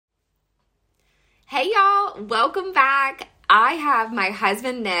Hey y'all, welcome back. I have my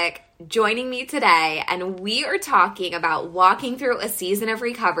husband Nick joining me today, and we are talking about walking through a season of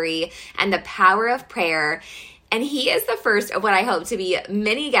recovery and the power of prayer. And he is the first of what I hope to be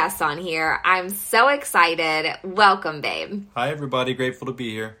many guests on here. I'm so excited. Welcome, babe. Hi, everybody. Grateful to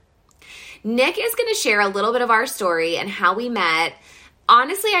be here. Nick is going to share a little bit of our story and how we met.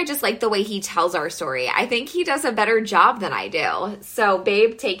 Honestly, I just like the way he tells our story. I think he does a better job than I do. So,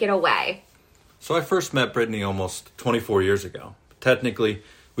 babe, take it away. So I first met Brittany almost 24 years ago. Technically,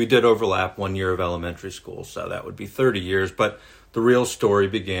 we did overlap 1 year of elementary school, so that would be 30 years, but the real story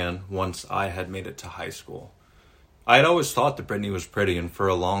began once I had made it to high school. I had always thought that Brittany was pretty, and for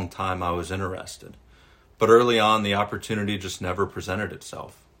a long time I was interested. But early on, the opportunity just never presented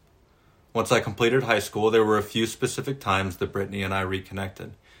itself. Once I completed high school, there were a few specific times that Brittany and I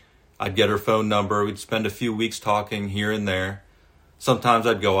reconnected. I'd get her phone number, we'd spend a few weeks talking here and there. Sometimes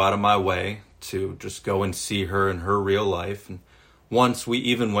I'd go out of my way to just go and see her in her real life. And once we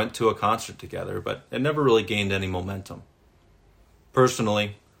even went to a concert together, but it never really gained any momentum.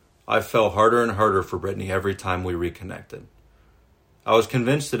 Personally, I fell harder and harder for Brittany every time we reconnected. I was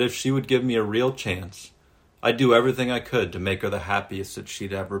convinced that if she would give me a real chance, I'd do everything I could to make her the happiest that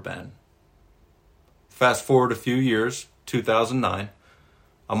she'd ever been. Fast forward a few years, 2009,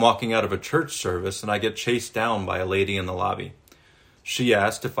 I'm walking out of a church service and I get chased down by a lady in the lobby. She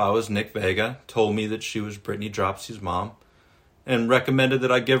asked if I was Nick Vega, told me that she was Brittany Dropsy's mom, and recommended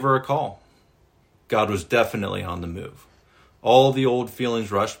that I give her a call. God was definitely on the move. All the old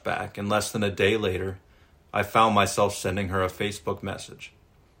feelings rushed back, and less than a day later, I found myself sending her a Facebook message.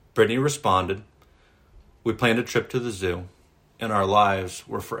 Brittany responded. We planned a trip to the zoo, and our lives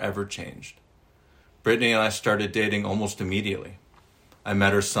were forever changed. Brittany and I started dating almost immediately. I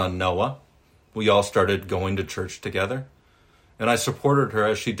met her son, Noah. We all started going to church together. And I supported her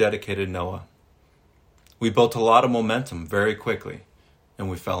as she dedicated Noah. We built a lot of momentum very quickly,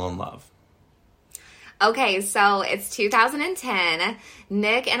 and we fell in love. Okay, so it's 2010.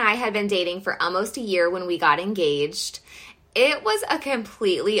 Nick and I had been dating for almost a year when we got engaged. It was a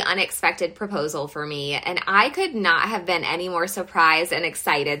completely unexpected proposal for me, and I could not have been any more surprised and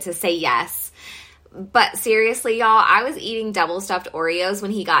excited to say yes. But seriously, y'all, I was eating double-stuffed Oreos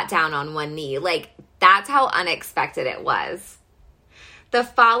when he got down on one knee. That's how unexpected it was. The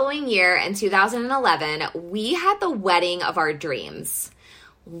following year, in 2011, we had the wedding of our dreams.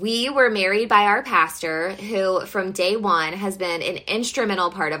 We were married by our pastor, who from day one has been an instrumental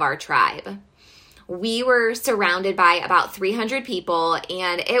part of our tribe. We were surrounded by about 300 people,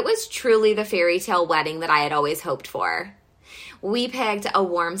 and it was truly the fairy tale wedding that I had always hoped for. We picked a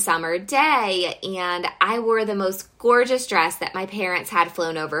warm summer day, and I wore the most gorgeous dress that my parents had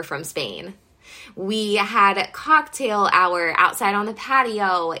flown over from Spain. We had cocktail hour outside on the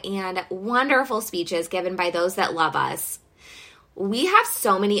patio and wonderful speeches given by those that love us. We have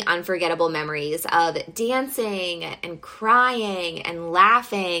so many unforgettable memories of dancing and crying and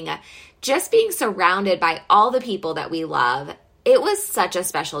laughing, just being surrounded by all the people that we love. It was such a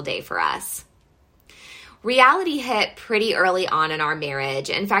special day for us. Reality hit pretty early on in our marriage.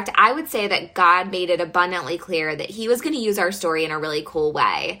 In fact, I would say that God made it abundantly clear that he was going to use our story in a really cool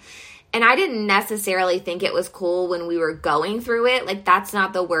way. And I didn't necessarily think it was cool when we were going through it. That's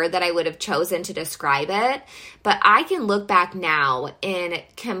not the word that I would have chosen to describe it. But I can look back now in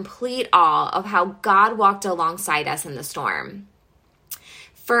complete awe of how God walked alongside us in the storm.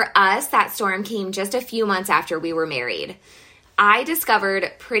 For us, that storm came just a few months after we were married. I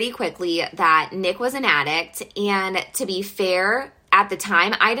discovered pretty quickly that Nick was an addict. And to be fair, at the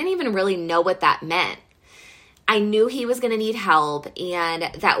time, I didn't even really know what that meant. I knew he was going to need help and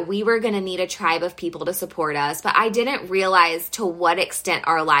that we were going to need a tribe of people to support us, but I didn't realize to what extent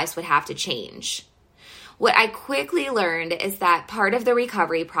our lives would have to change. What I quickly learned is that part of the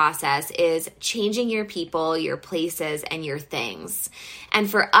recovery process is changing your people, your places, and your things. And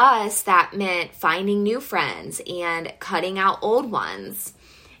for us, that meant finding new friends and cutting out old ones.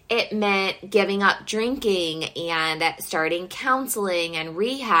 It meant giving up drinking and starting counseling and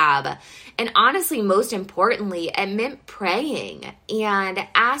rehab. And honestly, most importantly, it meant praying and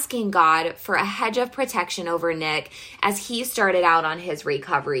asking God for a hedge of protection over Nick as he started out on his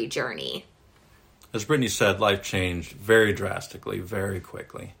recovery journey. As Brittany said, life changed very drastically, very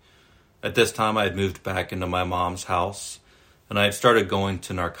quickly. At this time, I had moved back into my mom's house, and I had started going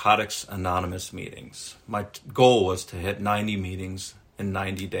to Narcotics Anonymous meetings. My goal was to hit 90 meetings in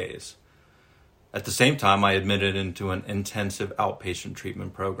 90 days. At the same time, I admitted into an intensive outpatient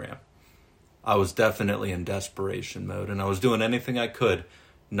treatment program. I was definitely in desperation mode, and I was doing anything I could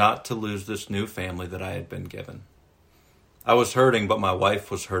not to lose this new family that I had been given. I was hurting, but my wife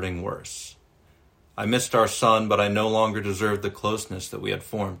was hurting worse. I missed our son, but I no longer deserved the closeness that we had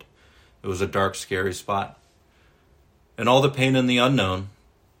formed. It was a dark, scary spot. And all the pain in the unknown,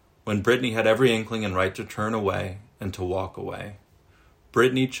 when Brittany had every inkling and right to turn away and to walk away,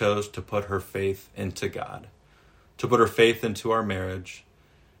 Brittany chose to put her faith into God, to put her faith into our marriage,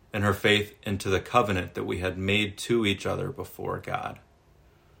 and her faith into the covenant that we had made to each other before God.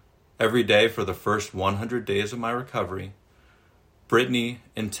 Every day for the first 100 days of my recovery, Brittany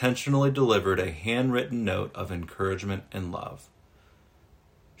intentionally delivered a handwritten note of encouragement and love.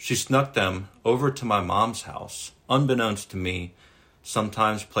 She snuck them over to my mom's house, unbeknownst to me,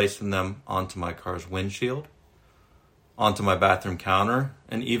 sometimes placing them onto my car's windshield, onto my bathroom counter,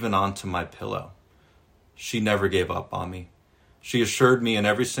 and even onto my pillow. She never gave up on me. She assured me in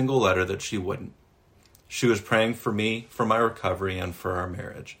every single letter that she wouldn't. She was praying for me, for my recovery, and for our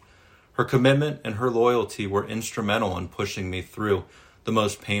marriage. Her commitment and her loyalty were instrumental in pushing me through the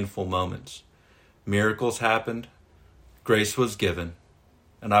most painful moments. Miracles happened, grace was given,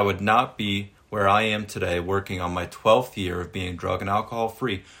 and I would not be where I am today working on my 12th year of being drug and alcohol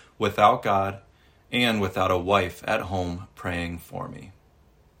free without God and without a wife at home praying for me.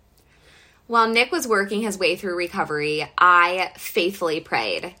 While Nick was working his way through recovery, I faithfully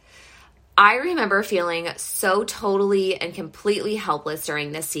prayed. I remember feeling so totally and completely helpless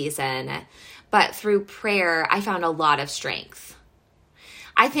during this season, but through prayer, I found a lot of strength.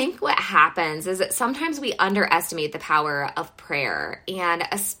 I think what happens is that sometimes we underestimate the power of prayer, and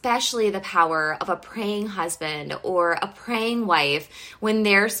especially the power of a praying husband or a praying wife when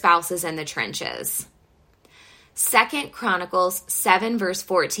their spouse is in the trenches. 2 Chronicles 7 verse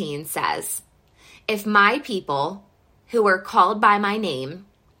 14 says, "If my people, who are called by my name,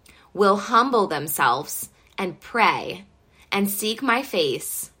 will humble themselves and pray and seek my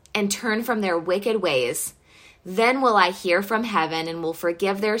face and turn from their wicked ways, then will I hear from heaven and will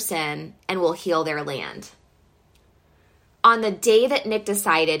forgive their sin and will heal their land." On the day that Nick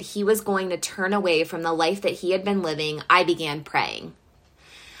decided he was going to turn away from the life that he had been living, I began praying.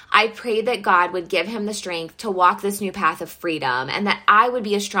 I prayed that God would give him the strength to walk this new path of freedom and that I would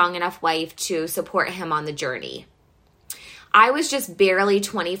be a strong enough wife to support him on the journey. I was just barely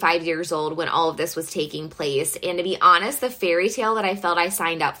 25 years old when all of this was taking place, and to be honest, the fairy tale that I felt I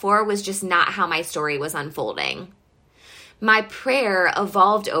signed up for was just not how my story was unfolding. My prayer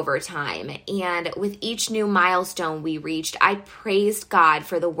evolved over time, and with each new milestone we reached, I praised God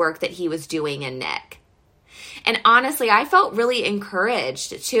for the work that he was doing in Nick. And honestly, I felt really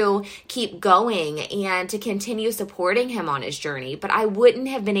encouraged to keep going and to continue supporting him on his journey, but I wouldn't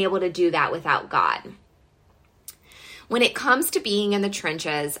have been able to do that without God. When it comes to being in the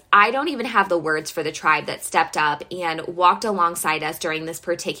trenches, I don't even have the words for the tribe that stepped up and walked alongside us during this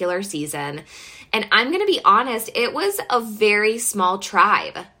particular season. And I'm going to be honest, it was a very small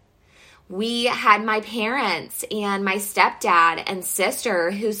tribe. We had my parents and my stepdad and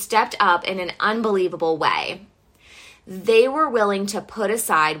sister who stepped up in an unbelievable way. They were willing to put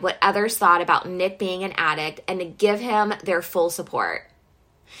aside what others thought about Nick being an addict and to give him their full support.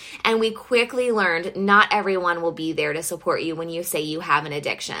 And we quickly learned not everyone will be there to support you when you say you have an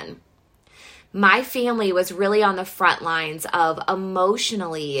addiction. My family was really on the front lines of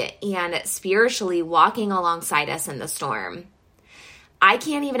emotionally and spiritually walking alongside us in the storm. I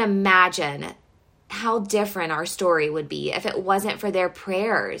can't even imagine how different our story would be if it wasn't for their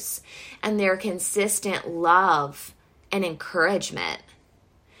prayers and their consistent love and encouragement.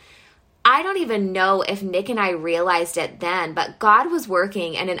 I don't even know if Nick and I realized it then, but God was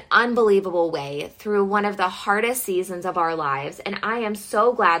working in an unbelievable way through one of the hardest seasons of our lives, and I am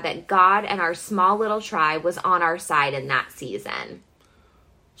so glad that God and our small little tribe was on our side in that season.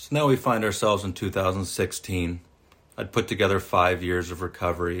 So now we find ourselves in 2016. I'd put together 5 years of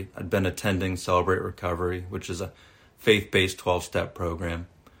recovery. I'd been attending Celebrate Recovery, which is a faith-based 12-step program.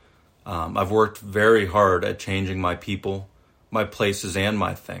 I've worked very hard at changing my people, my places, and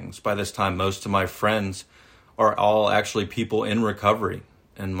my things. By this time, most of my friends are all actually people in recovery,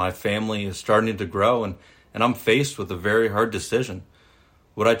 and my family is starting to grow, and I'm faced with a very hard decision.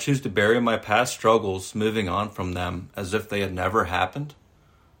 Would I choose to bury my past struggles, moving on from them as if they had never happened?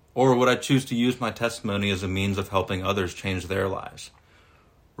 Or would I choose to use my testimony as a means of helping others change their lives?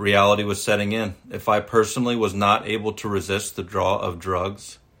 Reality was setting in. If I personally was not able to resist the draw of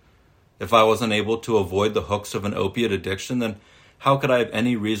drugs, if I wasn't able to avoid the hooks of an opiate addiction, then how could I have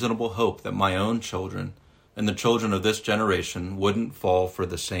any reasonable hope that my own children and the children of this generation wouldn't fall for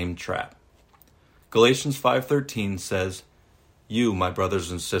the same trap? Galatians 5:13 says, "You, my brothers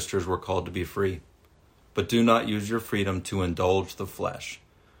and sisters, were called to be free, but do not use your freedom to indulge the flesh.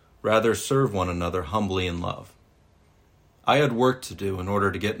 Rather, serve one another humbly in love." I had work to do in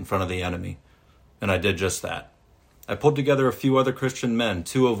order to get in front of the enemy, And I did just that. I pulled together a few other Christian men,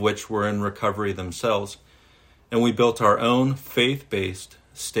 2 of which were in recovery themselves, and we built our own faith-based,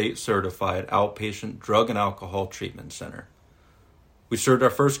 state-certified outpatient drug and alcohol treatment center. We served our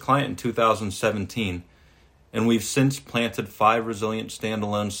first client in 2017, and we've since planted 5 resilient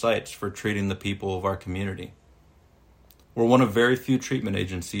standalone sites for treating the people of our community. We're one of very few treatment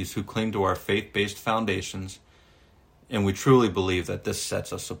agencies who cling to our faith-based foundations, and we truly believe that this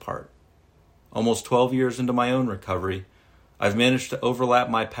sets us apart. Almost 12 years into my own recovery, I've managed to overlap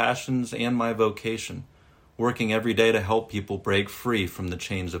my passions and my vocation, working every day to help people break free from the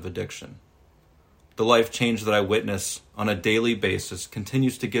chains of addiction. The life change that I witness on a daily basis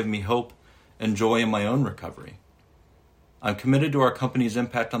continues to give me hope and joy in my own recovery. I'm committed to our company's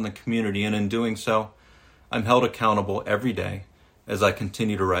impact on the community, and in doing so, I'm held accountable every day as I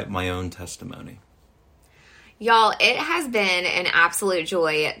continue to write my own testimony. Y'all, it has been an absolute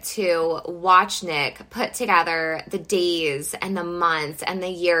joy to watch Nick put together the days and the months and the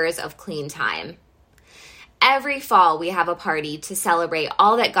years of clean time. Every fall, we have a party to celebrate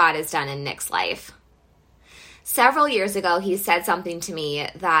all that God has done in Nick's life. Several years ago, he said something to me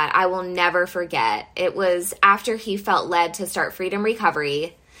that I will never forget. It was after he felt led to start Freedom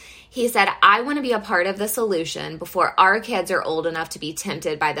Recovery. He said, I want to be a part of the solution before our kids are old enough to be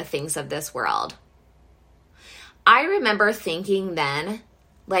tempted by the things of this world. I remember thinking then,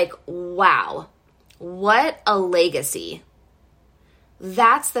 like, wow, what a legacy.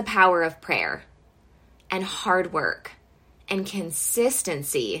 That's the power of prayer and hard work and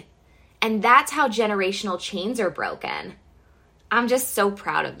consistency. And that's how generational chains are broken. I'm just so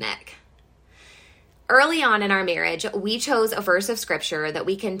proud of Nick. Early on in our marriage, we chose a verse of scripture that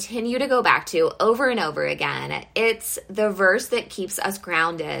we continue to go back to over and over again. It's the verse that keeps us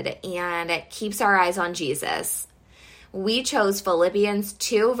grounded and it keeps our eyes on Jesus. We chose Philippians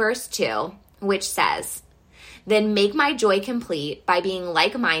 2, verse 2, which says, Then make my joy complete by being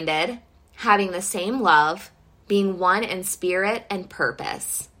like-minded, having the same love, being one in spirit and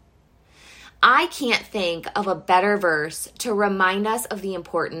purpose. I can't think of a better verse to remind us of the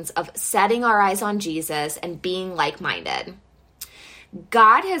importance of setting our eyes on Jesus and being like-minded.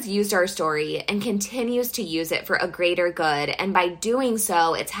 God has used our story and continues to use it for a greater good, and by doing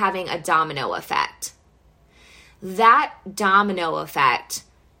so, it's having a domino effect. That domino effect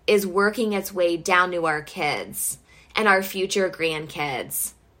is working its way down to our kids and our future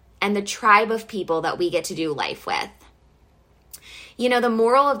grandkids and the tribe of people that we get to do life with. You know, the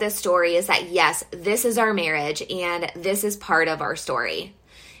moral of this story is that, yes, this is our marriage and this is part of our story.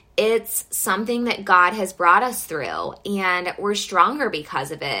 It's something that God has brought us through and we're stronger because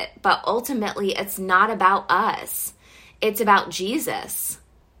of it. But ultimately, it's not about us. It's about Jesus.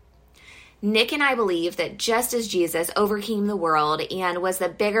 Nick and I believe that just as Jesus overcame the world and was the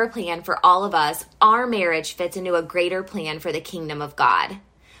bigger plan for all of us, our marriage fits into a greater plan for the kingdom of God.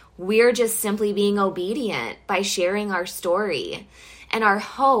 We're just simply being obedient by sharing our story. And our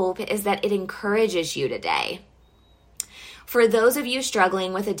hope is that it encourages you today. For those of you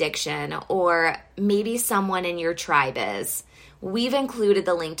struggling with addiction, or maybe someone in your tribe is, we've included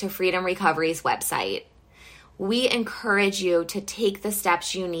the link to Freedom Recovery's website. We encourage you to take the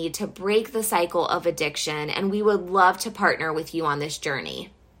steps you need to break the cycle of addiction, and we would love to partner with you on this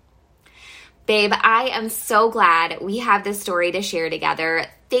journey. Babe, I am so glad we have this story to share together.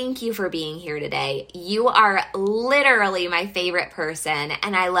 Thank you for being here today. You are literally my favorite person,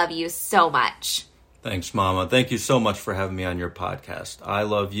 and I love you so much. Thanks, Mama. Thank you so much for having me on your podcast. I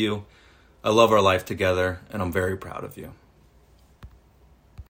love you. I love our life together, and I'm very proud of you.